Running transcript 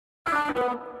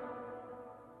Live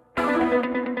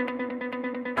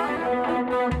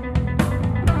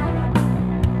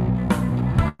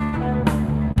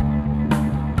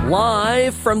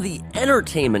from the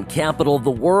entertainment capital of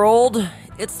the world,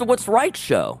 it's the What's Right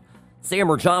Show. Sam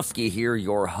Rajovsky here,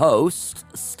 your host,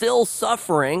 still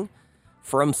suffering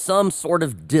from some sort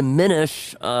of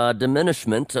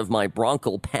diminishment of my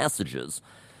bronchial passages.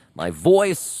 My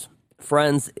voice,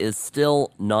 friends, is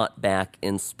still not back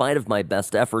in spite of my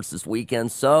best efforts this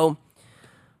weekend, so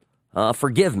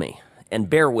forgive me and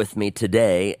bear with me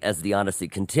today as the Odyssey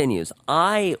continues.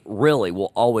 I really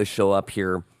will always show up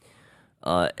here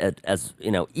as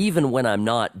you know, even when I'm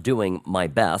not doing my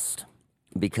best,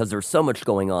 because there's so much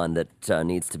going on that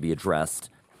needs to be addressed.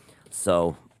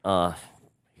 So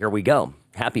here we go.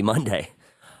 Happy Monday.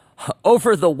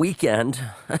 Over the weekend,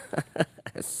 I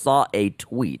saw a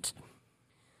tweet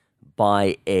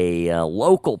by a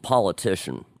local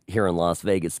politician here in Las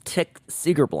Vegas, Tick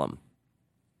Segerblom.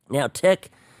 Now,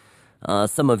 Tick,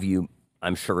 some of you,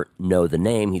 I'm sure, know the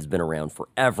name. He's been around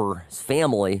forever. His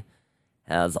family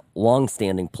has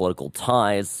long-standing political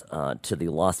ties to the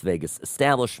Las Vegas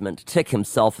establishment. Tick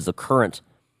himself is a current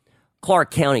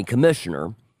Clark County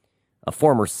commissioner, a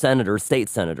former senator, state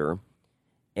senator,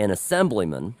 and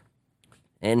assemblyman,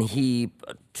 and he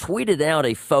tweeted out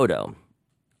a photo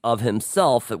of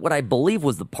himself at what I believe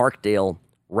was the Parkdale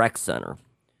Rec Center,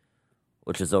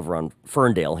 which is over on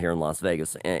Ferndale here in Las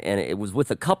Vegas, and it was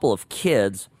with a couple of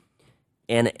kids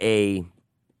and a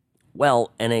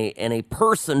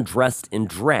person dressed in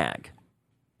drag.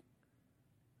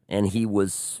 And he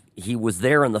was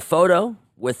there in the photo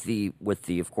with the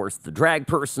of course the drag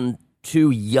person.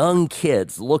 Two young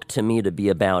kids, looked to me to be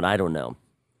about, I don't know,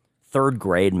 third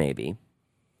grade maybe.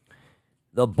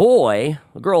 The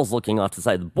girl's looking off to the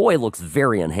side. The boy looks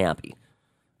very unhappy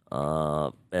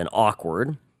and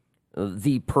awkward.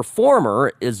 The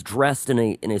performer is dressed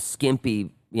in a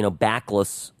skimpy,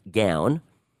 backless gown.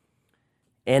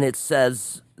 And it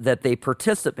says that they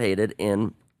participated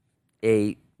in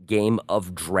a game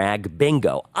of drag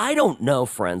bingo. I don't know,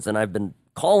 friends, and I've been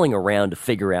calling around to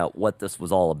figure out what this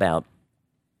was all about.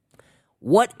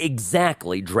 What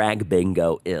exactly drag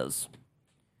bingo is.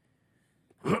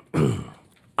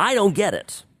 I don't get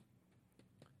it.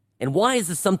 And why is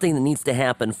this something that needs to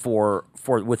happen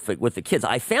with the kids?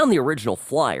 I found the original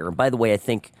flyer. And by the way, I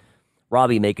think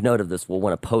Robbie, make note of this. We'll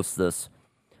want to post this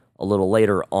a little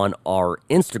later on our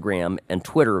Instagram and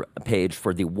Twitter page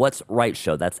for the What's Right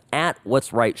Show. That's at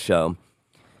What's Right Show.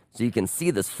 So you can see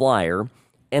this flyer.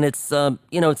 And it's,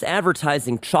 it's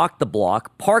advertising Chalk the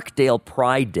Block, Parkdale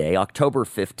Pride Day, October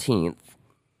 15th,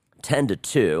 10 to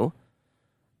 2.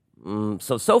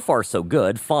 So far, so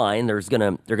good. Fine. They're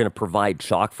gonna provide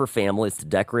chalk for families to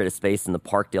decorate a space in the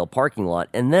Parkdale parking lot.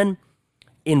 And then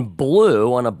in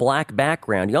blue on a black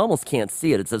background, you almost can't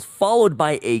see it. It says, followed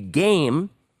by a game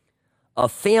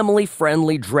of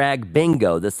family-friendly drag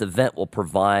bingo. This event will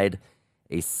provide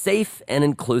a safe and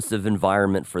inclusive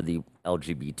environment for the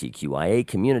LGBTQIA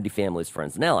community, families,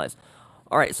 friends, and allies.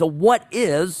 All right, so what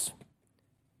is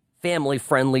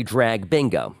family-friendly drag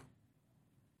bingo?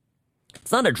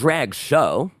 It's not a drag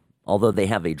show, although they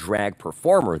have a drag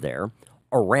performer there,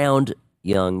 around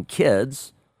young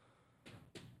kids.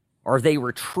 Are they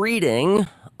retreating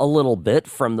a little bit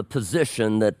from the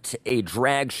position that a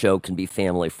drag show can be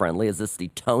family friendly? Is this the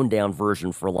toned down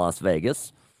version for Las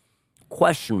Vegas?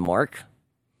 Question mark.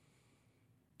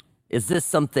 Is this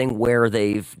something where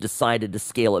they've decided to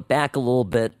scale it back a little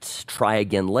bit, try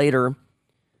again later,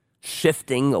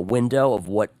 shifting a window of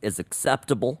what is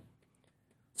acceptable?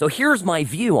 So here's my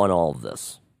view on all of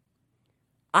this.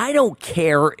 I don't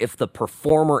care if the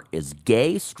performer is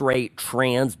gay, straight,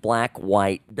 trans, black,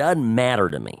 white. Doesn't matter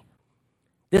to me.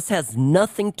 This has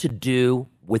nothing to do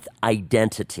with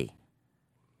identity.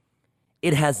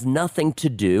 It has nothing to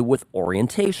do with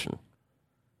orientation.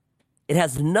 It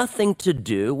has nothing to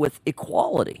do with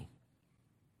equality.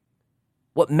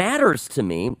 What matters to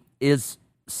me is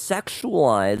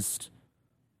sexualized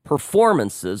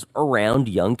performances around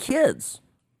young kids,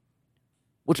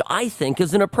 which I think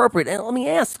is inappropriate. And let me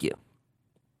ask you,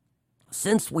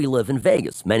 since we live in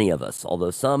Vegas, many of us,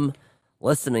 although some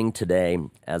listening today,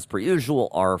 as per usual,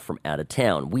 are from out of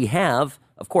town, we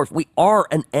are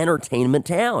an entertainment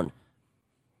town.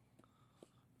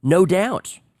 No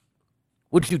doubt.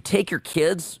 Would you take your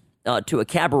kids to a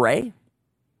cabaret?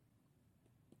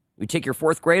 You take your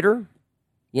fourth grader,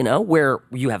 where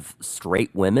you have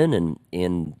straight women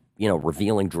in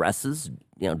revealing dresses,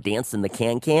 dancing the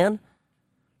can-can?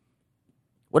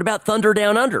 What about Thunder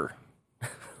Down Under?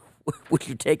 Would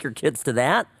you take your kids to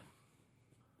that?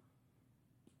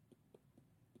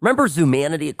 Remember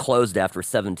Zumanity? It closed after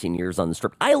 17 years on the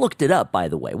Strip. I looked it up, by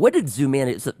the way. What did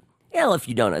Zumanity? Yeah, if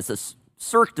you don't know, it's a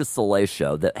Cirque du Soleil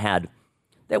show that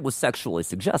was sexually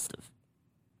suggestive.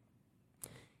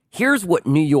 Here's what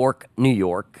New York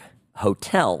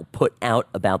Hotel put out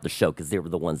about the show, because they were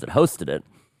the ones that hosted it.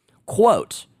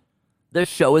 Quote, "This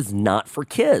show is not for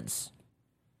kids.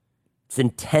 It's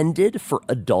intended for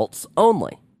adults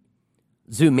only.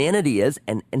 Zumanity is,"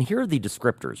 and here are the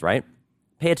descriptors, right?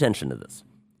 Pay attention to this.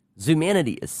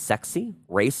 "Zumanity is sexy,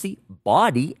 racy,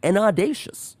 bawdy, and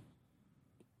audacious,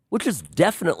 which is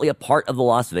definitely a part of the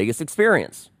Las Vegas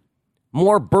experience.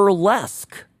 More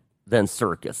burlesque than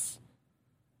circus.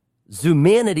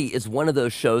 Zumanity is one of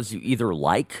those shows you either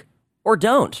like or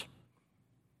don't.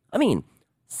 I mean,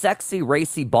 sexy,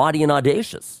 racy, bawdy, and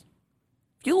audacious.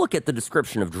 If you look at the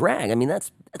description of drag, I mean,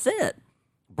 that's it.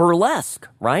 Burlesque,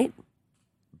 right?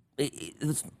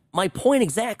 It's my point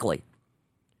exactly.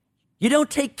 You don't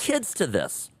take kids to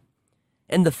this.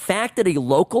 And the fact that a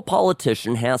local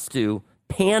politician has to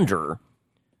pander,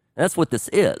 that's what this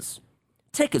is.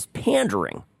 Tick is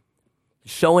pandering.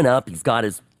 Showing up, he's got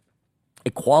his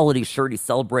equality shirt, he's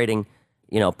celebrating,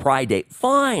 Pride Day.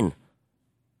 Fine.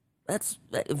 I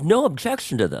have no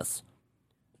objection to this.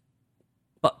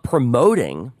 But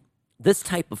promoting this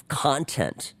type of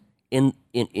content in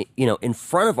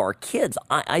front of our kids,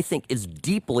 I think is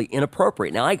deeply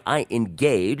inappropriate. Now, I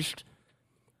engaged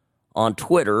on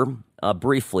Twitter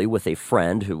briefly with a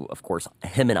friend who, of course,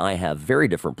 him and I have very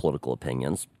different political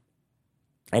opinions.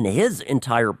 And his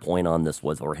entire point on this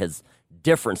was, or his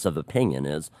difference of opinion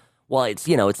is, well, it's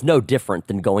no different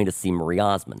than going to see Marie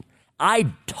Osmond.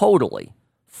 I totally,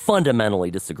 fundamentally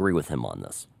disagree with him on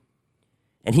this.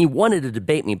 And he wanted to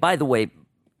debate me. By the way,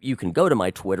 you can go to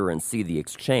my Twitter and see the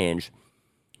exchange.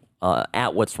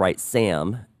 At What's Right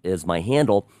Sam is my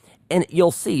handle. And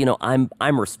you'll see, I'm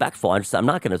respectful. I'm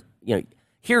not going to,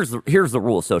 here's the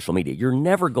rule of social media. You're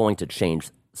never going to change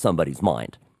somebody's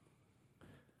mind.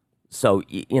 So,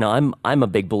 I'm a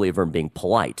big believer in being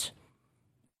polite.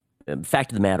 The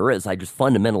fact of the matter is, I just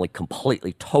fundamentally,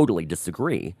 completely, totally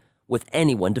disagree with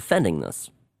anyone defending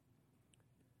this.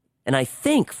 And I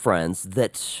think, friends,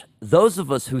 that those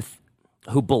of us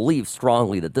who believe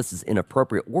strongly that this is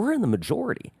inappropriate, we're in the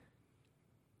majority.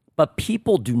 But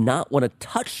people do not want to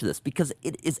touch this because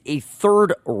it is a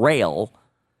third rail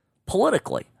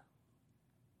politically.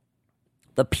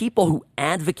 The people who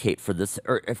advocate for this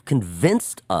have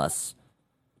convinced us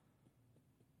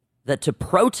that to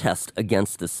protest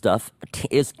against this stuff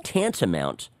is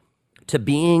tantamount to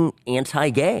being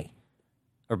anti-gay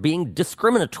or being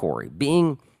discriminatory,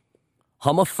 being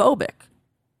homophobic.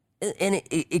 And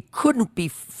it couldn't be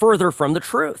further from the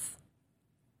truth.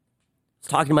 I was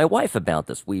talking to my wife about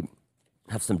this. We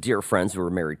have some dear friends who are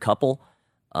a married couple.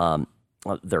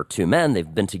 They're two men.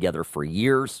 They've been together for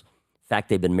years. In fact,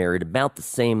 they've been married about the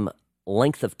same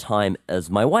length of time as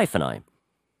my wife and I.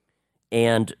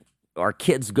 And our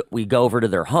kids, we go over to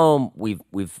their home.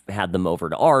 We've had them over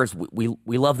to ours.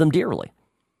 We love them dearly.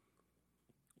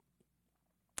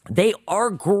 They are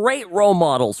great role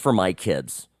models for my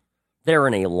kids. They're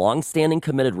in a long-standing,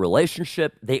 committed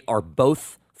relationship. They are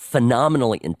both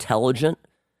phenomenally intelligent,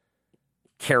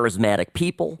 charismatic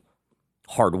people,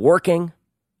 hardworking,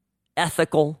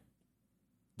 ethical.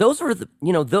 Those are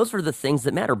the things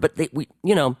that matter. But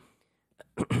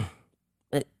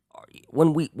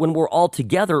when we're all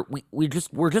together, we're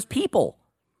just people.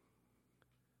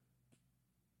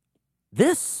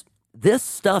 This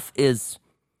stuff is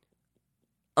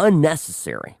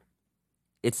unnecessary.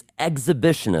 It's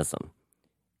exhibitionism,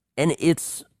 and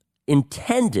it's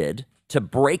intended to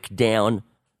break down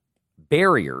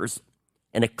barriers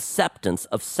and acceptance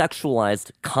of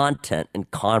sexualized content and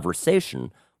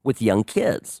conversation with young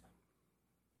kids.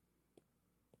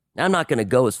 Now, I'm not going to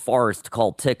go as far as to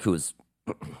call Tick, who's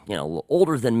a little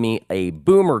older than me, a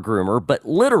boomer groomer, but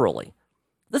literally,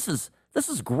 this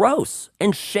is gross,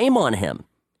 and shame on him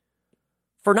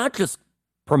for not just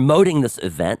promoting this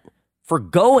event, for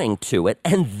going to it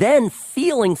and then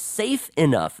feeling safe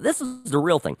enough. This is the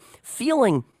real thing.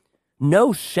 Feeling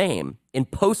no shame in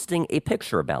posting a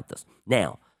picture about this.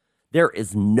 Now, there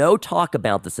is no talk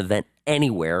about this event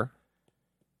anywhere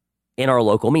in our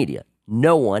local media.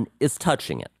 No one is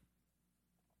touching it.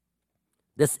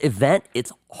 This event,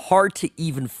 it's hard to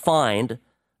even find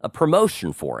a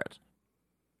promotion for it,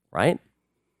 right?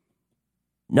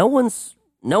 No one's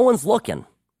looking.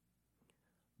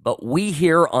 But we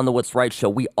here on the What's Right show,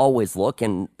 we always look,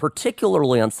 and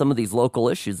particularly on some of these local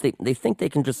issues, they think they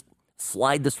can just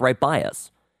slide this right by us.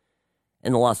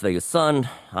 In the Las Vegas Sun,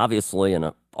 obviously,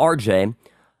 and RJ,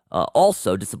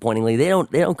 also disappointingly, they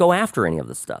don't go after any of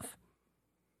this stuff.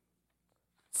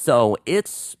 So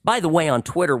it's, by the way, on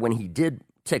Twitter, when he did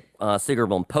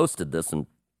Sigerblom posted this, and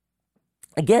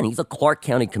again, he's a Clark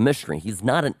County commissioner. He's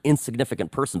not an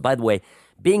insignificant person. By the way,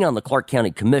 being on the Clark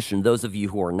County Commission, those of you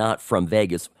who are not from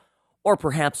Vegas or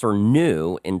perhaps are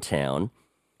new in town,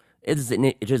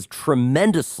 it is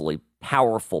tremendously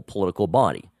powerful political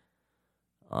body.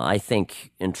 I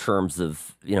think in terms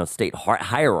of, state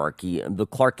hierarchy, the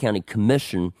Clark County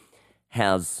Commission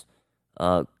has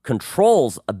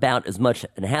controls about as much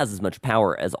and has as much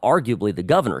power as arguably the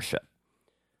governorship.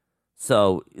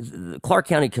 So the Clark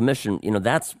County Commission,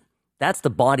 that's the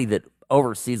body that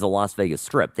oversees the Las Vegas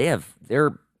Strip. There's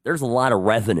a lot of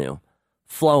revenue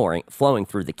flowing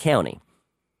through the county.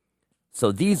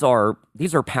 So these are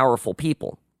powerful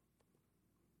people.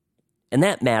 And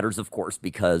that matters, of course,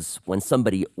 because when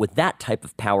somebody with that type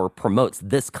of power promotes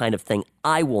this kind of thing,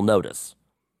 I will notice.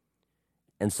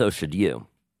 And so should you.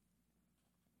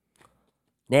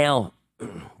 Now,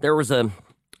 there was I'm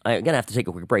going to have to take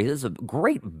a quick break. This is a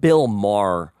great Bill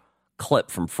Maher clip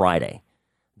from Friday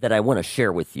that I want to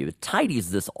share with you. It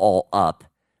tidies this all up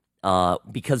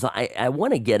because I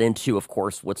want to get into, of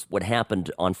course, what happened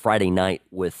on Friday night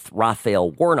with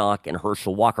Raphael Warnock and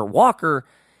Herschel Walker. Walker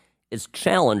is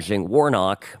challenging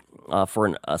Warnock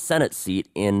for a Senate seat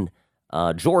in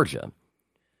Georgia.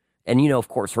 And, of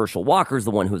course, Herschel Walker is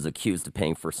the one who's accused of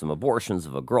paying for some abortions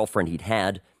of a girlfriend he'd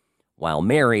had while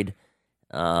married.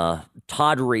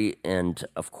 Tawdry and,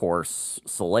 of course,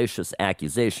 salacious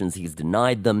accusations. He's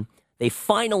denied them. They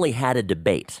finally had a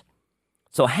debate.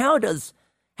 So how does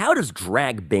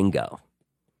drag bingo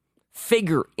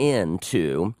figure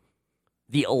into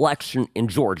the election in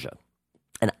Georgia?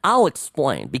 And I'll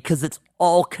explain, because it's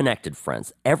all connected,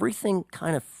 friends. Everything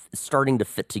kind of is starting to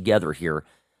fit together here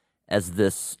as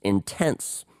this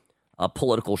intense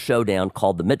political showdown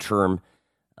called the midterm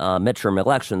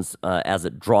elections as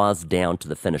it draws down to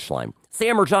the finish line.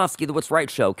 Sam Mirjovsky, the What's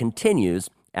Right Show, continues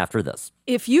after this.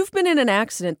 If you've been in an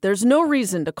accident, there's no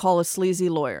reason to call a sleazy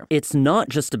lawyer. It's not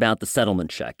just about the settlement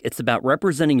check. It's about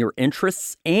representing your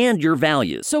interests and your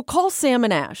values. So call Sam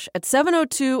and Ash at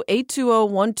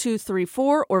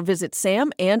 702-820-1234 or visit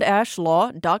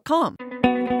samandashlaw.com.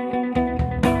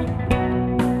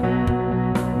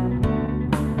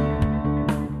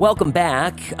 Welcome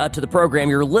back to the program.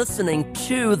 You're listening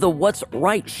to the What's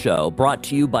Right Show, brought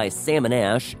to you by Sam and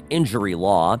Ash Injury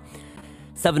Law.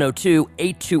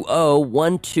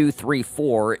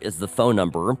 702-820-1234 is the phone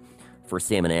number for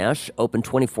Sam and Ash. Open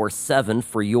 24/7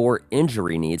 for your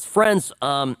injury needs. Friends,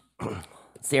 Sam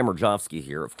Mirjovsky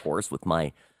here, of course, with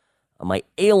my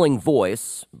ailing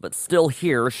voice, but still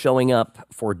here, showing up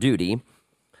for duty.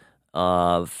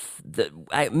 I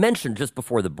mentioned just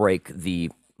before the break the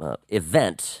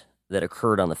event that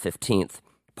occurred on the 15th,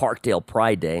 Parkdale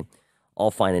Pride Day,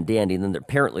 all fine and dandy. And then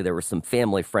apparently there was some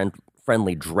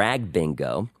family-friendly drag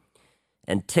bingo.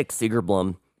 And Tick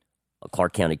Sigerblom, a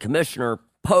Clark County commissioner,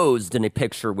 posed in a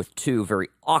picture with two very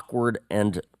awkward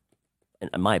and,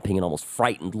 in my opinion, almost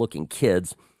frightened-looking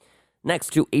kids next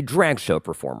to a drag show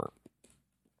performer.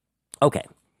 Okay.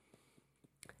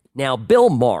 Now,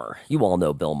 Bill Maher, you all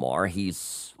know Bill Maher.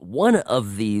 He's one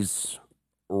of these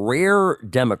rare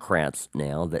Democrats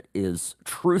now that is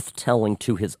truth-telling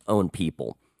to his own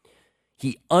people.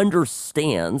 He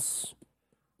understands,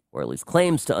 or at least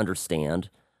claims to understand,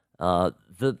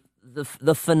 the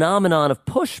phenomenon of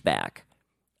pushback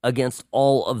against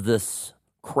all of this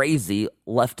crazy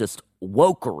leftist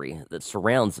wokery that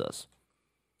surrounds us.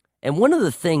 And one of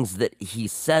the things that he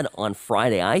said on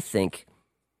Friday, I think,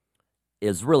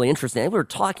 is really interesting. And we were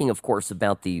talking, of course,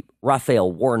 about the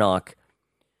Raphael Warnock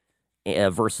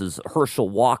versus Herschel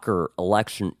Walker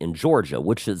election in Georgia,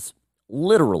 which is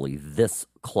literally this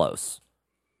close.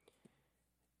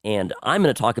 And I'm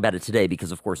going to talk about it today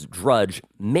because, of course, Drudge,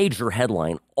 major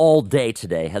headline all day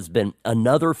today, has been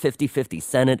another 50-50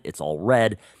 Senate. It's all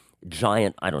red,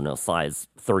 giant, size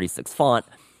 36 font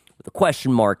with a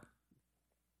question mark.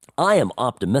 I am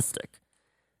optimistic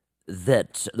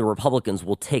that the Republicans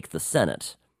will take the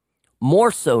Senate,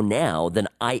 more so now than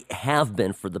I have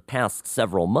been for the past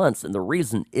several months. And the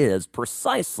reason is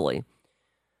precisely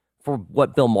for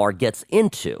what Bill Maher gets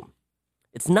into.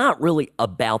 It's not really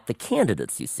about the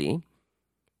candidates, you see.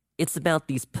 It's about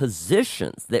these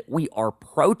positions that we are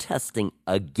protesting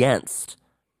against.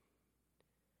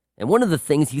 And one of the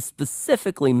things he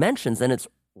specifically mentions, and it's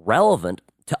relevant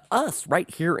to us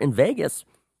right here in Vegas,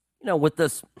 with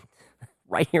this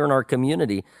right here in our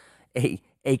community, a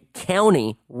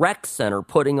county rec center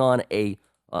putting on a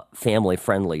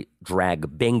family-friendly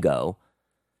drag bingo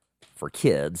for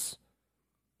kids.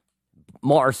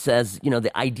 Maher says,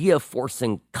 the idea of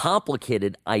forcing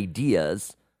complicated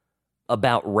ideas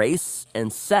about race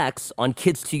and sex on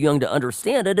kids too young to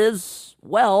understand it is,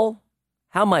 well,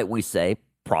 how might we say,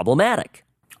 problematic.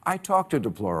 I talk to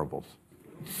deplorables.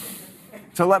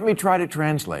 So let me try to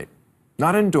translate.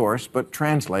 Not endorse, but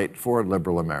translate for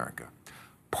liberal America.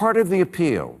 Part of the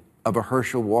appeal of a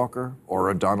Herschel Walker or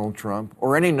a Donald Trump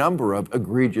or any number of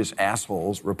egregious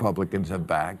assholes Republicans have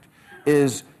backed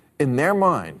is, in their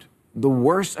mind, the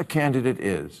worse a candidate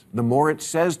is, the more it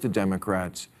says to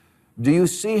Democrats, do you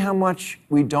see how much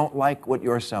we don't like what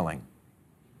you're selling?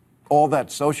 All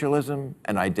that socialism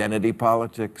and identity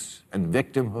politics and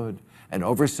victimhood and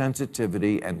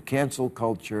oversensitivity and cancel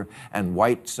culture and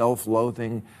white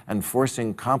self-loathing and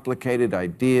forcing complicated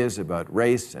ideas about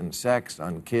race and sex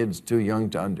on kids too young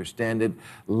to understand it.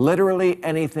 Literally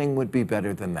anything would be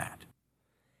better than that.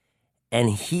 And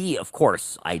he, of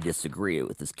course, I disagree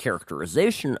with his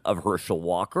characterization of Herschel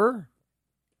Walker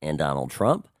and Donald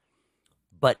Trump,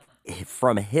 but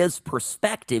from his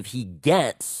perspective, he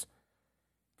gets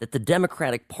that the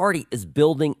Democratic Party is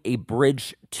building a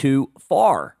bridge too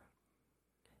far.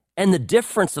 And the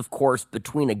difference, of course,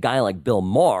 between a guy like Bill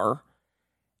Maher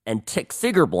and Tick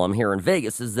Segerblom here in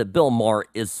Vegas is that Bill Maher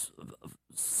is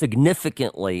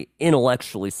significantly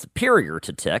intellectually superior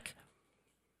to Tick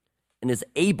and is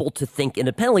able to think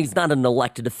independently. He's not an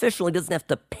elected official. He doesn't have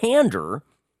to pander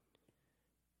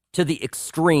to the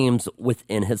extremes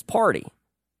within his party.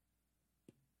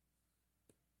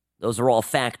 Those are all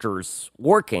factors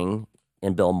working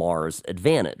in Bill Maher's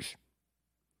advantage.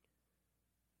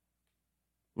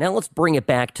 Now let's bring it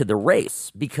back to the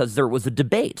race, because there was a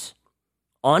debate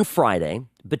on Friday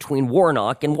between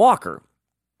Warnock and Walker.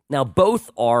 Now, both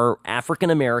are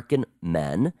African-American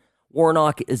men.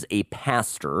 Warnock is a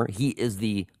pastor. He is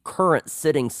the current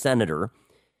sitting senator.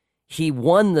 He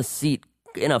won the seat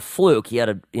in a fluke. He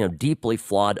had a deeply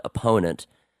flawed opponent.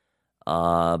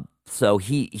 So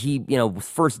he was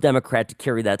first Democrat to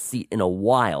carry that seat in a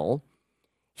while.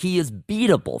 He is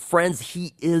beatable. Friends,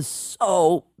 he is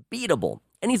so beatable.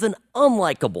 And he's an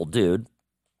unlikable dude.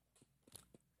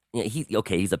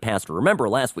 He's a pastor. Remember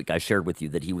last week I shared with you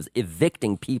that he was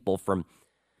evicting people from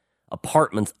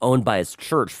apartments owned by his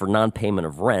church for non-payment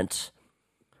of rent.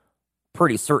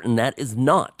 Pretty certain that is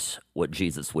not what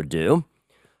Jesus would do.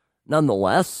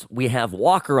 Nonetheless, we have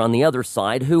Walker on the other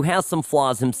side, who has some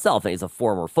flaws himself. He's a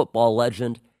former football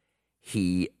legend.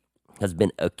 He has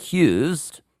been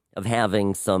accused of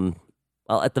having some,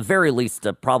 well, at the very least,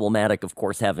 problematic, of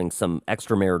course, having some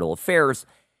extramarital affairs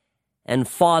and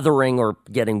fathering or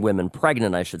getting women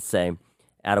pregnant, I should say,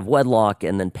 out of wedlock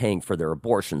and then paying for their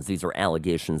abortions. These are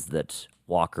allegations that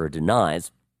Walker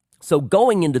denies. So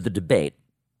going into the debate,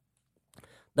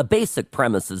 the basic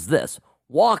premise is this.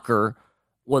 Walker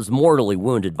was mortally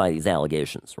wounded by these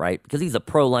allegations, right? Because he's a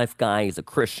pro-life guy, he's a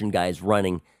Christian guy, he's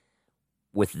running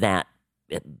with that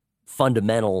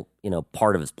fundamental,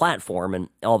 part of his platform, and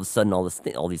all of a sudden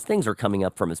all these things are coming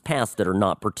up from his past that are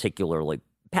not particularly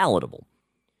palatable.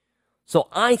 So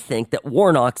I think that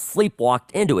Warnock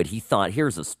sleepwalked into it. He thought,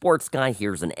 here's a sports guy,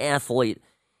 here's an athlete,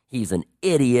 he's an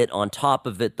idiot. On top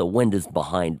of it, the wind is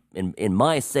behind in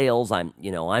my sails. I'm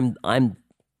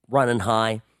running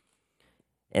high.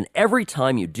 And every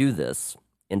time you do this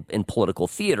in political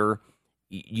theater,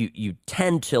 you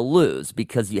tend to lose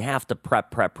because you have to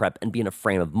prep, and be in a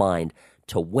frame of mind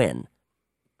to win.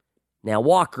 Now,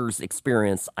 Walker's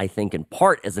experience, I think, in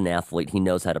part as an athlete, he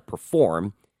knows how to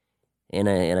perform in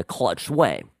a clutch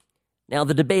way. Now,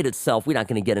 the debate itself, we're not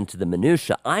going to get into the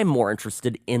minutia. I'm more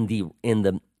interested in the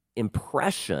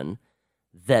impression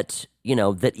that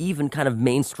that even kind of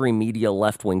mainstream media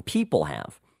left-wing people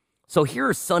have. So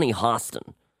here's Sunny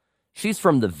Hostin. She's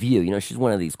from The View. She's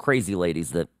one of these crazy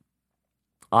ladies that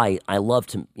I love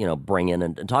to, bring in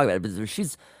and talk about it. But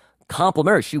she's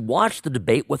complimentary. She watched the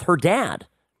debate with her dad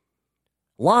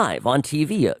live on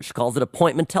TV. She calls it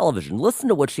appointment television. Listen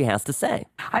to what she has to say.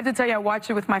 I have to tell you, I watched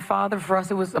it with my father. For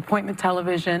us, it was appointment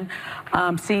television.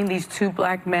 Seeing these two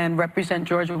black men represent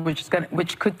Georgia,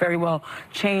 which could very well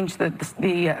change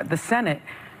the Senate.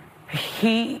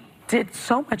 He did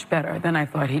so much better than I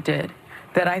thought he did,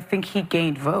 that I think he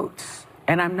gained votes.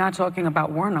 And I'm not talking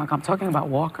about Warnock, I'm talking about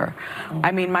Walker.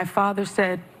 I mean, my father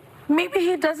said, maybe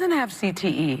he doesn't have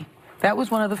CTE. That was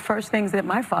one of the first things that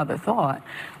my father thought.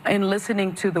 In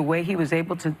listening to the way he was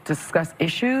able to discuss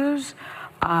issues,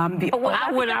 I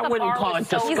wouldn't call it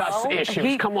discuss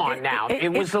issues. Come on now.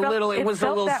 It was a little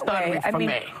stuttery for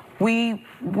me.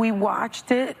 We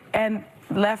watched it and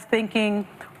left thinking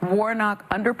Warnock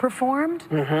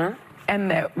underperformed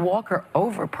and that Walker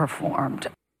overperformed.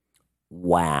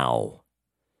 Wow.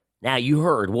 Now you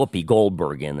heard Whoopi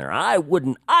Goldberg in there. I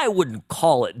wouldn't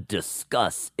call it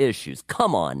discuss issues.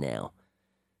 Come on now.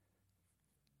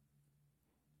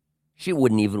 She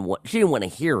didn't want to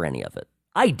hear any of it.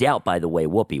 I doubt, by the way,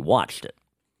 Whoopi watched it.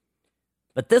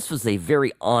 But this was a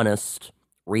very honest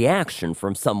reaction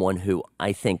from someone who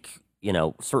I think,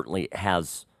 certainly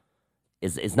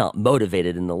is not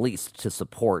motivated in the least to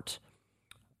support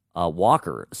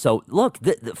Walker. So look,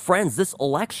 friends, this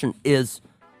election it's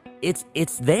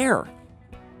there.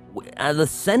 The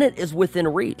Senate is within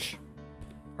reach.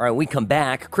 All right, we come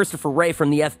back. Christopher Wray from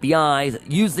the FBI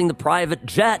using the private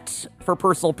jet for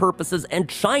personal purposes, and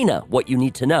China, what you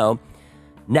need to know.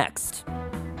 Next.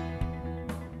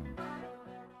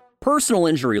 Personal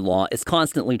injury law is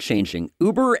constantly changing.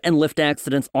 Uber and Lyft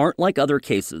accidents aren't like other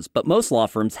cases, but most law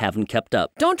firms haven't kept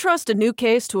up. Don't trust a new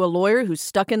case to a lawyer who's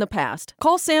stuck in the past.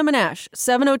 Call Sam and Ash,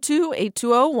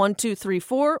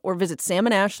 702-820-1234, or visit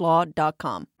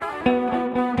samandashlaw.com.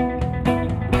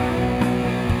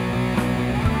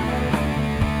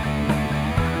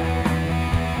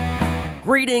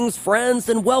 Greetings, friends,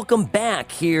 and welcome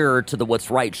back here to the What's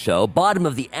Right Show. Bottom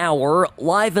of the hour,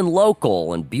 live and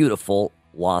local in beautiful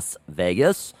Las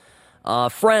Vegas.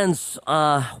 Friends,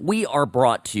 we are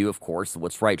brought to you, of course, the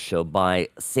What's Right Show by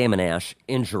Sam and Ash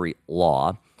Injury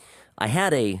Law. I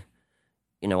had to,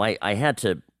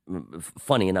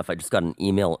 funny enough, I just got an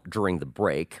email during the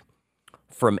break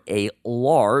from a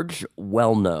large,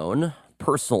 well-known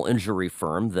personal injury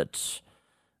firm that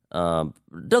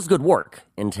does good work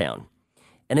in town.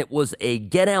 And it was a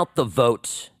Get Out the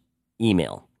Vote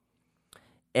email.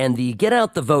 And the Get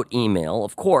Out the Vote email,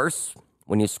 of course,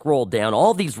 when you scroll down,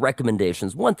 all these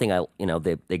recommendations, one thing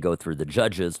they go through the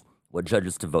judges, what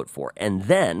judges to vote for. And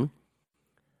then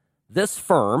this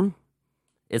firm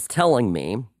is telling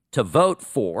me to vote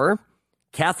for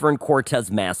Catherine Cortez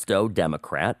Masto,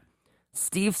 Democrat,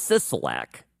 Steve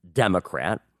Sisolak,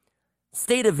 Democrat,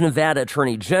 State of Nevada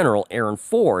Attorney General Aaron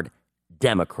Ford,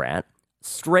 Democrat,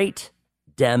 straight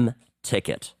Dem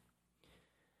ticket.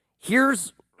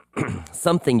 Here's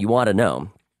something you want to know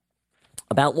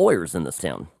about lawyers in this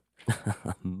town.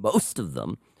 Most of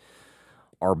them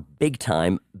are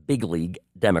big-time, big-league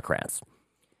Democrats.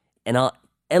 And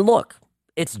look,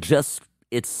 it's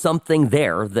something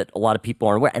there that a lot of people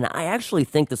aren't aware. And I actually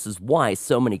think this is why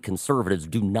so many conservatives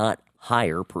do not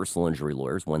hire personal injury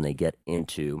lawyers when they get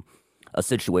into a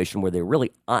situation where they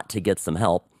really ought to get some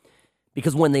help.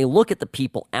 Because when they look at the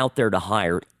people out there to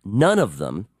hire, none of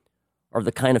them are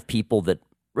the kind of people that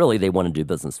really they want to do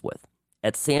business with.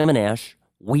 At Sam and Ash,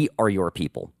 we are your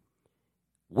people.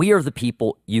 We are the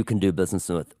people you can do business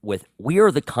with. We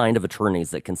are the kind of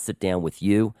attorneys that can sit down with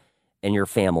you and your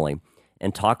family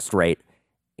and talk straight,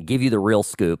 and give you the real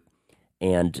scoop,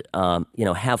 and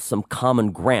have some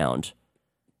common ground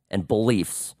and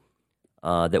beliefs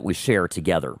that we share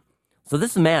together. So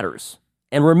this matters.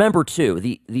 And remember, too,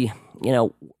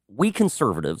 we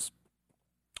conservatives,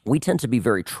 we tend to be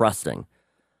very trusting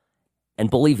and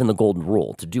believe in the golden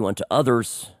rule, to do unto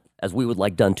others as we would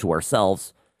like done to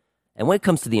ourselves. And when it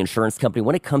comes to the insurance company,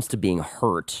 when it comes to being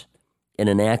hurt in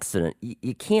an accident,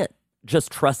 you can't just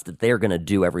trust that they're going to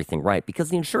do everything right,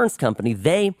 because the insurance company,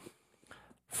 they're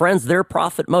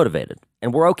profit motivated,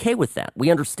 and we're okay with that.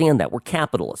 We understand that. We're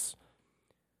capitalists.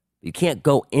 You can't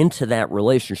go into that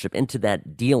relationship, into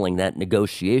that dealing, that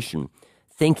negotiation,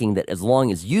 thinking that as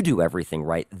long as you do everything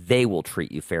right, they will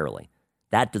treat you fairly.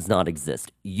 That does not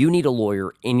exist. You need a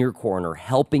lawyer in your corner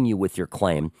helping you with your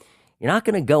claim. You're not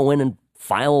going to go in and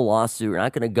file a lawsuit. You're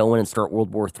not going to go in and start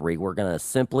World War III. We're going to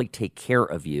simply take care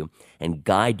of you and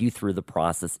guide you through the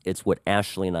process. It's what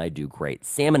Ashley and I do great.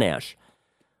 Sam and Ash,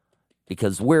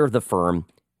 because we're the firm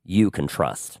you can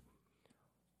trust.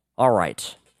 All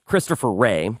right, Christopher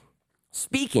Wray.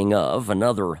 Speaking of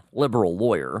another liberal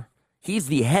lawyer, he's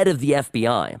the head of the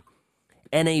FBI,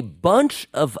 and a bunch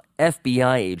of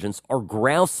FBI agents are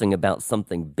grousing about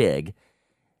something big.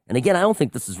 And again, I don't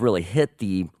think this has really hit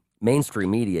the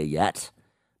mainstream media yet,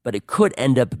 but it could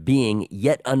end up being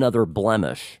yet another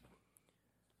blemish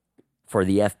for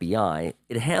the FBI.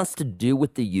 It has to do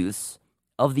with the use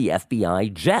of the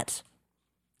FBI jet.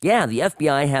 Yeah, the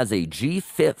FBI has a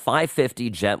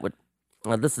G550 jet.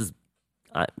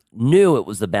 I knew it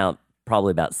was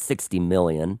probably about 60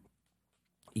 million.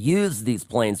 Used these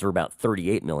planes for about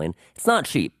 38 million. It's not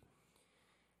cheap.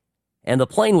 And the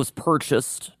plane was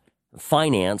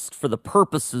financed for the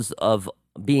purposes of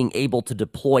being able to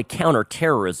deploy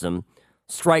counterterrorism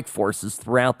strike forces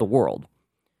throughout the world.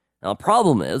 Now, the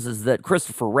problem is that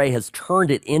Christopher Wray has turned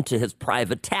it into his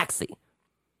private taxi.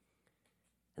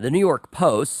 The New York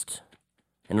Post,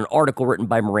 in an article written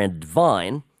by Miranda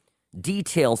Devine,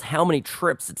 details how many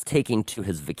trips it's taking to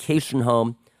his vacation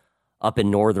home up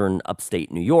in northern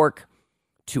upstate New York,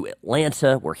 to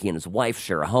Atlanta, where he and his wife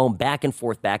share a home, back and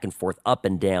forth, up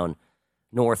and down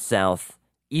north, south,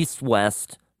 east,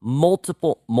 west,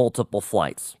 multiple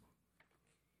flights.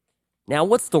 Now,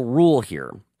 what's the rule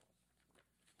here?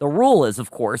 The rule is,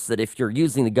 of course, that if you're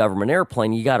using the government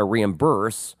airplane, you got to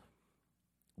reimburse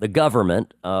the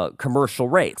government commercial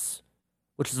rates,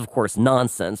 which is, of course,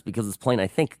 nonsense because this plane, I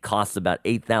think, costs about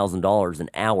 $8,000 an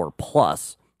hour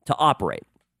plus to operate.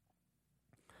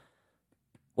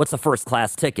 What's a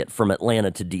first-class ticket from Atlanta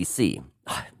to D.C.?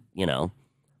 You know,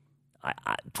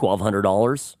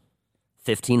 $1,200,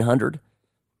 $1,500.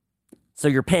 So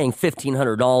you're paying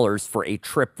 $1,500 for a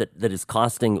trip that is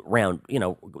costing around,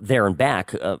 there and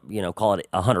back, call it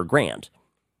 $100,000.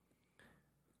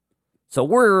 So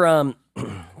we're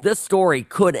this story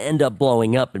could end up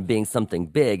blowing up and being something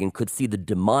big and could see the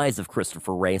demise of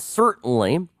Christopher Wray.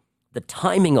 Certainly, the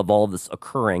timing of all this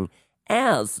occurring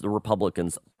as the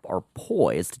Republicans are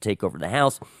poised to take over the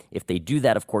House. If they do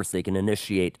that, of course, they can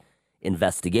initiate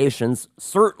investigations.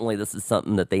 Certainly, this is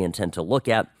something that they intend to look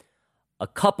at. A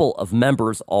couple of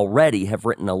members already have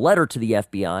written a letter to the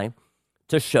FBI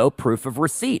to show proof of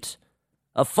receipt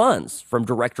of funds from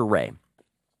Director Wray.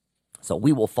 So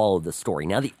we will follow this story.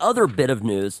 Now, the other bit of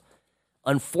news,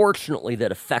 unfortunately,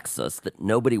 that affects us that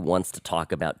nobody wants to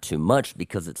talk about too much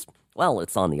because it's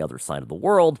on the other side of the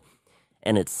world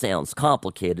and it sounds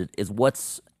complicated, is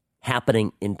what's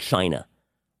happening in China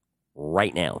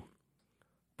right now.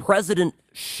 President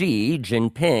Xi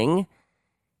Jinping,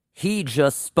 he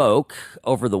just spoke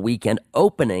over the weekend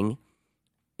opening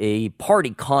a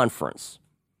party conference.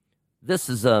 This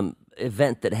is an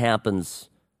event that happens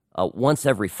once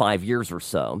every 5 years or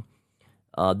so.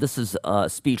 This is a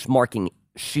speech marking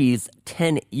Xi's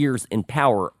 10 years in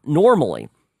power, normally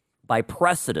by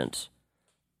precedent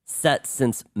set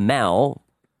since Mao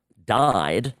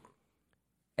died.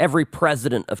 Every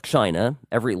president of China,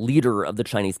 every leader of the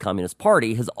Chinese Communist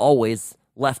Party has always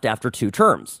left after 2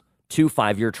 terms, 2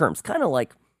 5-year terms, kind of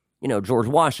like, George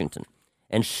Washington.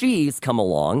 And Xi's come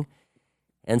along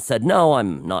and said, no,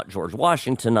 I'm not George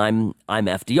Washington, I'm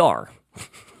FDR.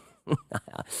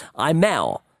 I'm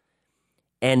Mao.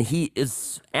 And he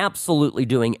is absolutely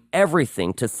doing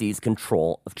everything to seize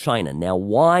control of China. Now,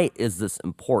 why is this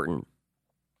important?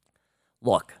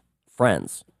 Look,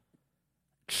 friends,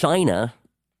 China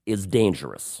is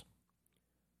dangerous.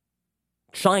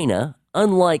 China,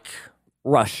 unlike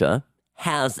Russia,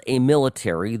 has a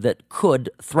military that could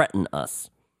threaten us.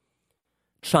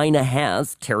 China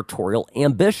has territorial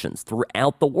ambitions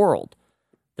throughout the world.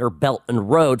 Their Belt and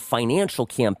Road financial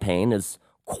campaign is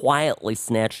quietly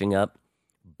snatching up,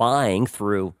 buying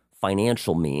through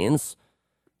financial means,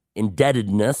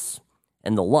 indebtedness,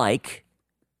 and the like,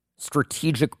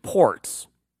 strategic ports,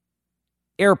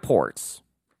 airports,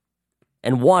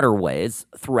 and waterways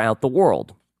throughout the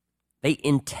world. They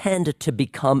intend to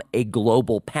become a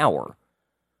global power.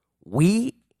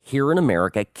 We here in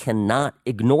America cannot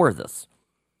ignore this.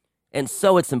 And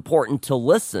so it's important to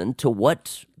listen to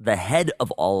what the head of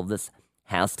all of this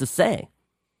has to say.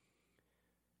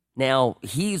 Now,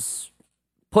 he's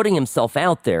putting himself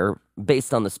out there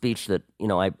based on the speech that,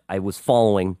 I was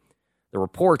following the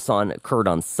reports on, occurred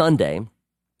on Sunday,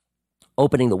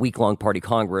 opening the week-long party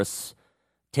congress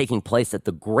taking place at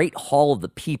the Great Hall of the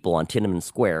People on Tiananmen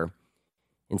Square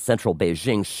in central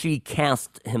Beijing. Xi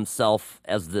cast himself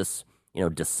as this,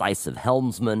 decisive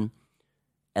helmsman,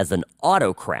 as an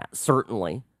autocrat,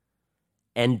 certainly,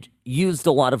 and used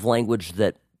a lot of language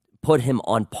that put him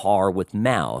on par with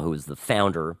Mao, who is the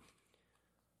founder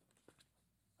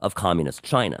of Communist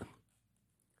China.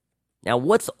 Now,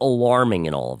 what's alarming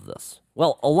in all of this?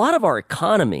 Well, a lot of our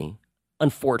economy,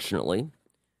 unfortunately,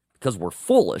 because we're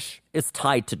foolish, is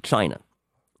tied to China.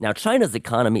 Now, China's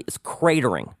economy is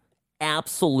cratering,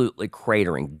 absolutely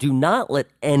cratering. Do not let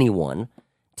anyone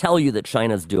tell you that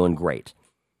China's doing great.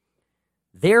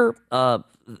 Some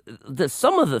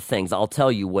of the things, I'll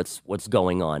tell you what's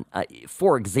going on.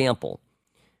 For example,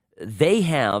 they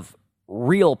have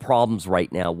real problems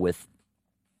right now with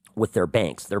their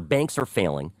banks. Their banks are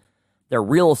failing. Their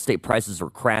real estate prices are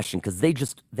crashing because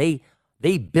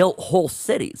they built whole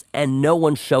cities and no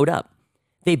one showed up.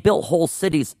 They built whole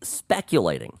cities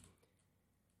speculating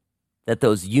that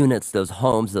those units, those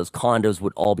homes, those condos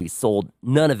would all be sold.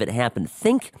 None of it happened.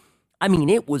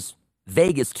 It was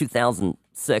Vegas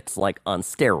 2006, like on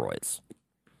steroids.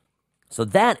 So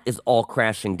that is all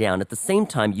crashing down. At the same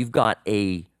time, you've got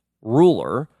a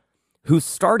ruler who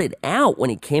started out when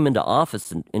he came into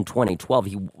office in 2012,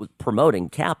 he was promoting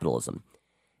capitalism.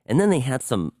 And then they had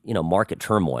some, market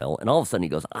turmoil. And all of a sudden he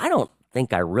goes, I don't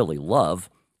think I really love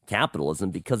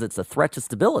capitalism because it's a threat to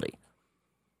stability.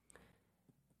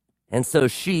 And so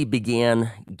she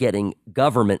began getting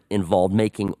government involved,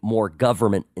 making more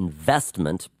government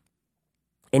investment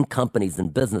in companies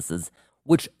and businesses,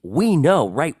 which we know,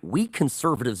 right? We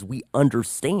conservatives, we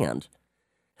understand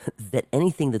that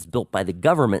anything that's built by the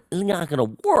government is not going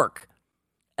to work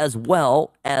as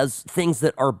well as things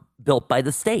that are built by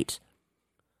the state.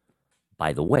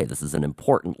 By the way, this is an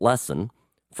important lesson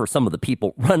for some of the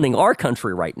people running our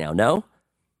country right now. No?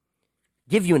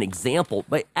 Give you an example,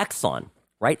 but Exxon,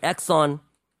 right? Exxon,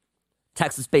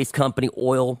 Texas-based company,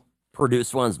 oil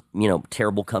producer, one of those,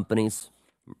 terrible companies,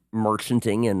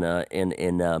 merchanting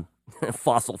in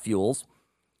fossil fuels.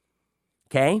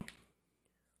 Okay?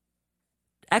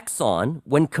 Exxon,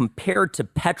 when compared to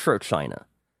PetroChina,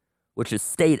 which is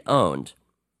state-owned,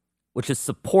 which is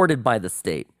supported by the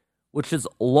state, which is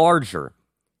larger,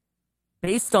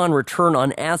 based on return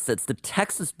on assets, the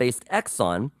Texas-based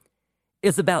Exxon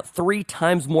is about 3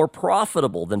 times more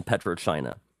profitable than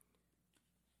PetroChina.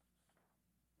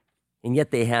 And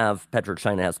yet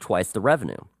PetroChina has twice the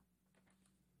revenue.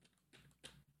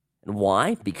 And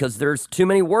why? Because there's too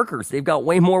many workers. They've got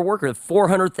way more workers,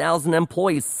 400,000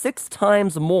 employees, 6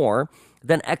 times more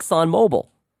than ExxonMobil.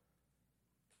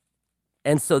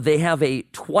 And so they have a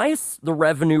twice the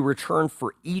revenue return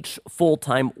for each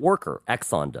full-time worker,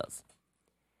 Exxon does.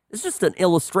 It's just an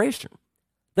illustration.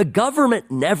 The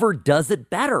government never does it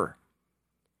better.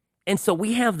 And so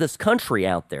we have this country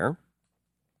out there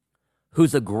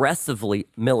who's aggressively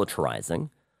militarizing,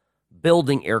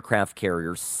 building aircraft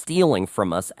carriers, stealing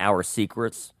from us our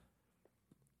secrets,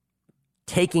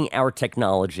 taking our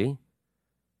technology,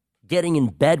 getting in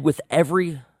bed with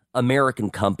every American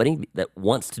company that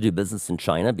wants to do business in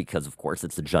China because, of course,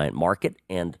 it's a giant market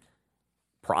and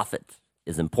profit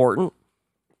is important.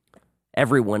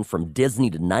 Everyone from Disney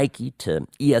to Nike to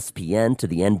ESPN to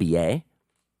the NBA.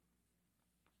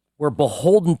 We're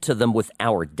beholden to them with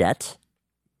our debt.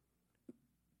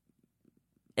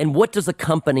 And what does a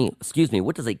country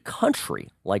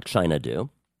like China do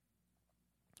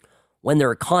when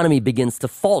their economy begins to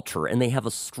falter and they have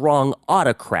a strong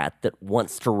autocrat that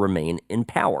wants to remain in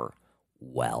power?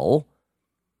 Well,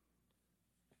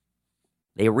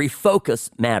 they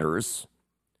refocus matters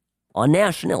on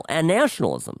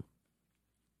nationalism.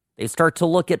 They start to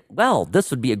look at, well,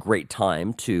 this would be a great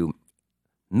time to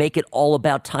make it all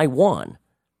about Taiwan,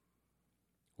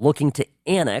 looking to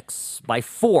annex by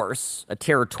force a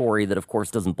territory that, of course,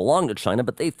 doesn't belong to China,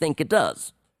 but they think it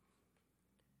does.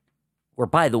 Where,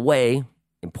 by the way,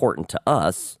 important to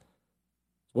us,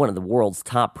 one of the world's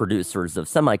top producers of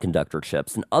semiconductor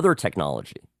chips and other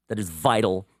technology that is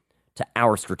vital to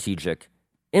our strategic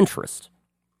interest.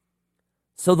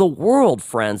 So the world,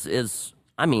 friends,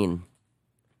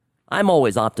 I'm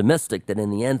always optimistic that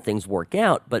in the end things work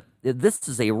out, but this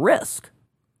is a risk.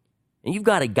 And you've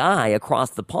got a guy across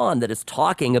the pond that is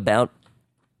talking about,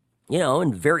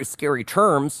 in very scary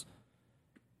terms,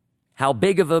 how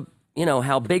big of a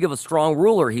strong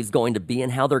ruler he's going to be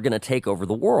and how they're going to take over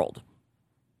the world.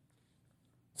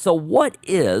 So what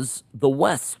is the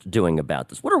West doing about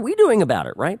this? What are we doing about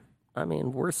it, right?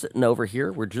 We're sitting over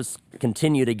here. We're just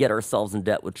continue to get ourselves in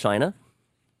debt with China.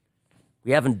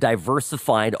 We haven't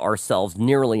diversified ourselves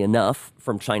nearly enough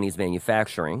from Chinese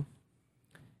manufacturing.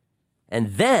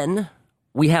 And then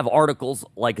we have articles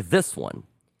like this one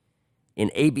in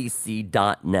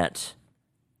abc.net.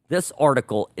 This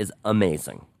article is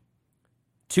amazing.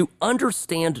 To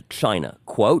understand China,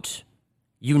 quote,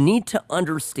 you need to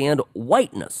understand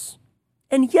whiteness,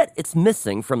 and yet it's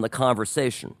missing from the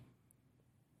conversation.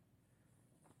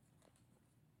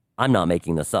 I'm not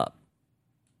making this up.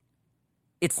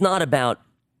 It's not about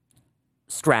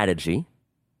strategy.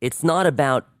 It's not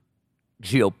about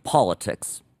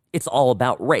geopolitics. It's all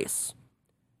about race.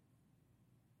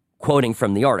 Quoting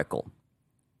from the article,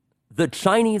 the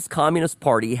Chinese Communist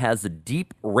Party has a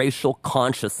deep racial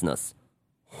consciousness.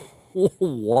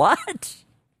 What?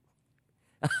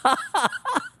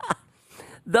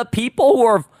 The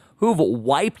people who've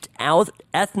wiped out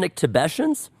ethnic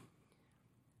Tibetans,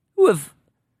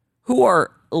 who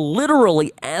are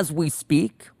literally, as we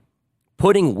speak,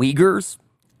 putting Uyghurs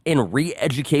in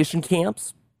re-education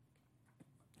camps,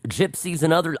 gypsies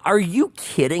and others. Are you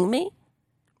kidding me?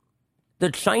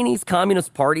 The Chinese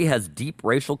Communist Party has deep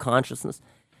racial consciousness.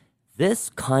 This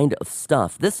kind of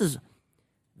stuff. This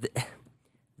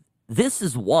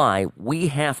is why we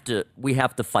have to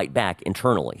fight back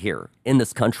internally here in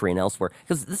this country and elsewhere,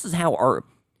 because this is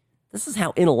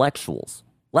how intellectuals,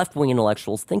 left-wing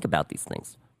intellectuals, think about these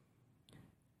things.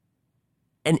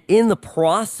 And in the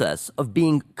process of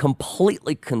being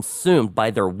completely consumed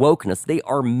by their wokeness, they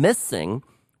are missing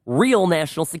real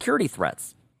national security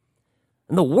threats.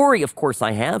 And the worry, of course,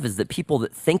 I have is that people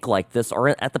that think like this are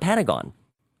at the Pentagon,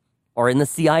 are in the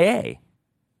CIA,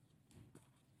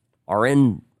 are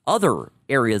in other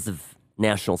areas of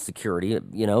national security,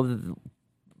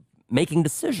 making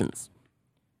decisions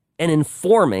and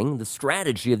informing the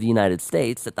strategy of the United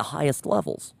States at the highest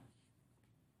levels.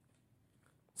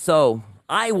 So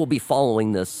I will be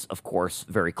following this, of course,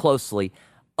 very closely.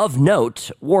 Of note,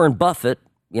 Warren Buffett,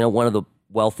 one of the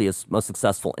wealthiest, most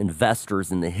successful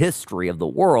investors in the history of the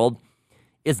world,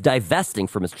 is divesting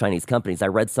from his Chinese companies. I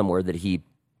read somewhere that he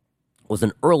was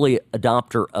an early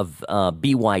adopter of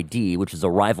BYD, which is a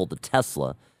rival to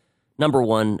Tesla, number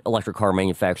one electric car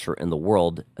manufacturer in the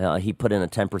world. He put in a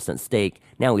 10% stake.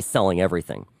 Now he's selling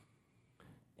everything.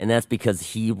 And that's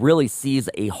because he really sees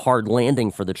a hard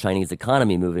landing for the Chinese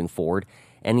economy moving forward,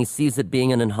 and he sees it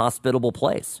being an inhospitable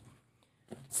place.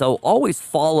 So always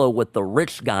follow what the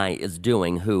rich guy is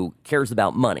doing who cares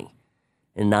about money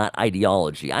and not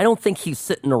ideology. I don't think he's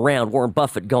sitting around, Warren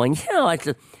Buffett, going,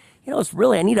 it's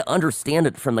really, I need to understand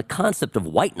it from the concept of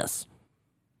whiteness.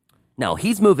 No,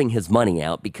 he's moving his money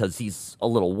out because he's a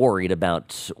little worried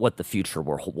about what the future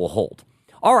will hold.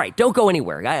 All right, don't go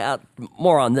anywhere.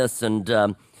 More on this, and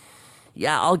I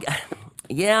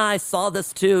saw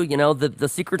this too. The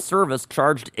Secret Service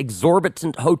charged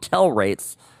exorbitant hotel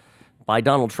rates by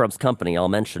Donald Trump's company. I'll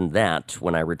mention that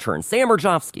when I return. Sam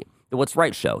Mirjovsky, the What's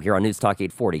Right Show, here on News Talk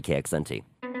 840 KXNT.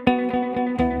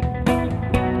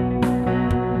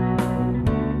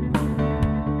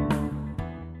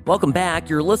 Welcome back.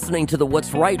 You're listening to the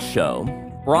What's Right Show,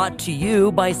 brought to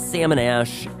you by Sam &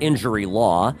 Ash Injury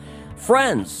Law.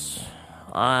 Friends,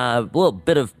 a little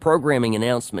bit of programming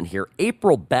announcement here.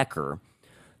 April Becker,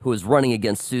 who is running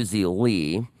against Susie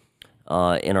Lee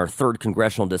in our 3rd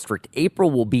Congressional District, April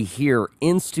will be here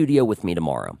in studio with me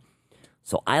tomorrow.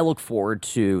 So I look forward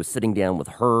to sitting down with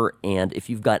her, and if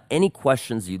you've got any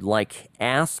questions you'd like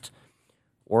asked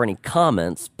or any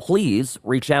comments, please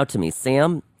reach out to me,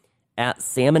 Sam at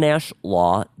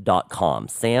samandashlaw.com.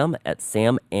 Sam at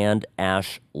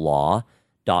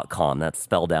samandashlaw.com. That's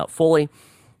spelled out fully,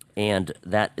 and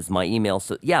that is my email.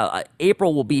 So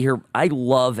April will be here. I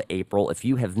love April. If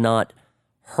you have not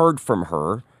heard from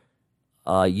her,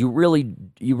 you really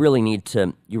need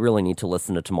to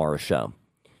listen to tomorrow's show.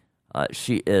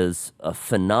 She is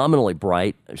phenomenally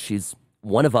bright. She's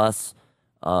one of us,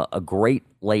 a great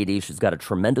lady. She's got a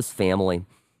tremendous family.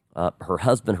 Her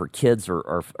husband, her kids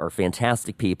are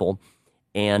fantastic people.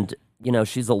 And,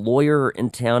 she's a lawyer in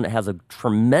town that has a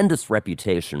tremendous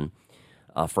reputation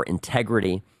for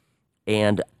integrity.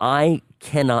 And I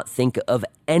cannot think of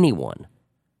anyone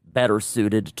better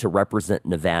suited to represent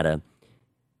Nevada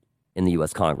in the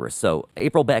U.S. Congress. So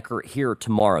April Becker here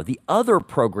tomorrow. The other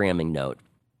programming note,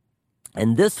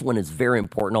 and this one is very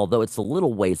important, although it's a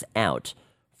little ways out,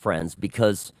 friends,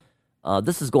 because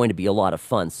this is going to be a lot of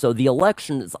fun. So the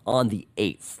election is on the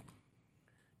 8th.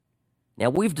 Now,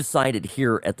 we've decided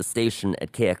here at the station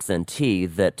at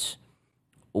KXNT that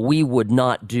we would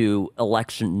not do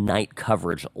election night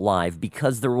coverage live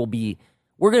because we're going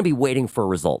to be waiting for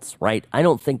results, right? I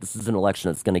don't think this is an election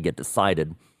that's going to get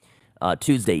decided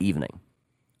Tuesday evening.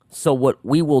 So what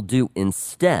we will do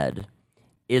instead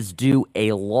is do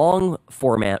a long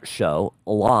format show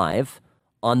live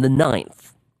on the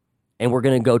 9th. And we're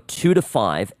going to go 2 to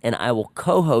 5, and I will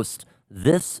co-host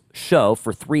this show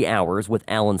for 3 hours with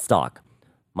Alan Stock,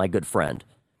 my good friend.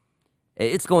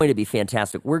 It's going to be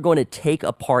fantastic. We're going to take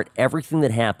apart everything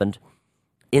that happened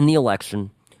in the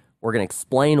election. We're going to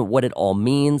explain what it all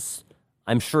means.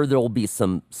 I'm sure there will be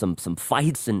some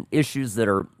fights and issues that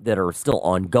are still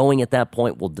ongoing at that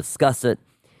point. We'll discuss it.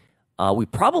 We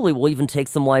probably will even take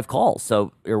some live calls,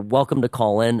 so you're welcome to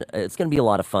call in. It's going to be a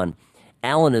lot of fun.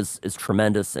 Alan is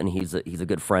tremendous, and he's a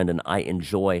good friend, and I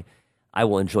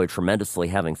will enjoy tremendously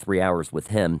having 3 hours with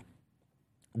him,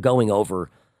 going over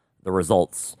the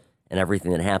results and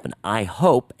everything that happened. I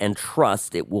hope and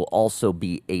trust it will also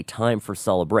be a time for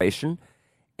celebration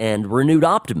and renewed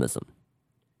optimism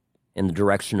in the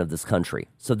direction of this country.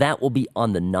 So that will be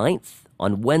on the 9th,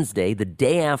 on Wednesday, the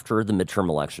day after the midterm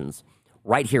elections,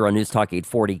 right here on News Talk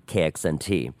 840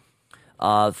 KXNT.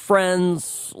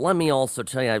 Friends, let me also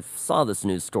tell you, I saw this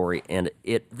news story, and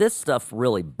this stuff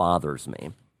really bothers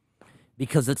me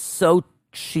because it's so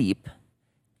cheap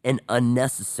and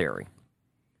unnecessary.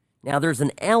 Now, there's an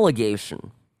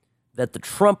allegation that the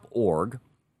Trump org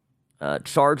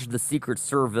charged the Secret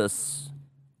Service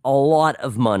a lot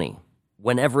of money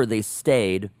whenever they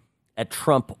stayed at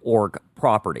Trump org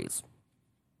properties.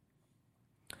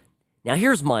 Now,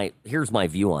 here's my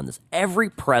view on this. Every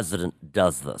president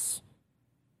does this.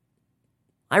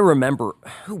 I remember,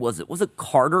 who was it? Was it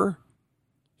Carter?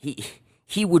 He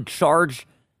he would charge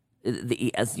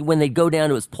when they go down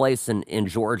to his place in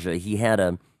Georgia. He had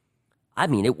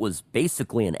it was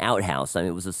basically an outhouse. I mean,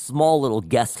 it was a small little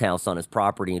guest house on his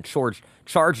property, and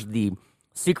charged the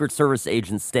Secret Service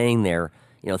agents staying there,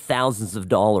 thousands of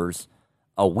dollars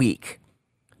a week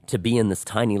to be in this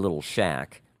tiny little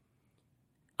shack.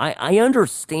 I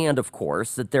understand, of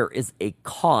course, that there is a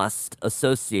cost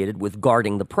associated with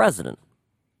guarding the president.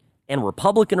 And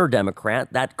Republican or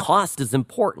Democrat, that cost is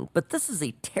important. But this is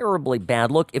a terribly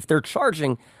bad look. If they're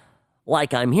charging,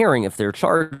 like I'm hearing, if they're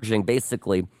charging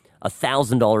basically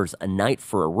 $1,000 a night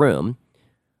for a room,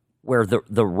 where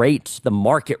the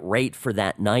market rate for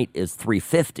that night is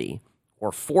 $350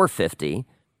 or $450,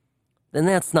 then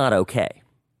that's not okay.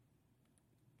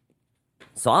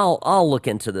 So I'll look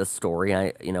into this story.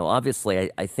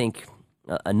 Obviously I think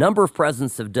a number of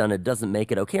presidents have done it. Doesn't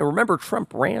make it okay. Remember,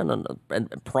 Trump ran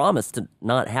and promised to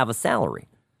not have a salary,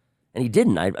 and he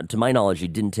didn't. To my knowledge, he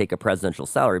didn't take a presidential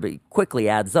salary, but it quickly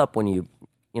adds up when you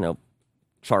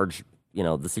charge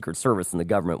the Secret Service and the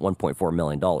government $1.4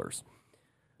 million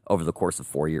over the course of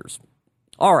 4 years.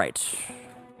 All right,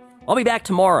 I'll be back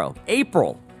tomorrow.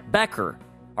 April Becker,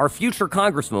 our future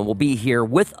congressman, will be here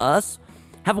with us.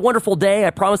 Have a wonderful day. I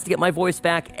promise to get my voice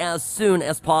back as soon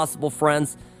as possible,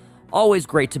 friends. Always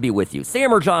great to be with you.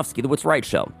 Sam Mirjovsky, The What's Right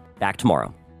Show. Back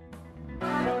tomorrow.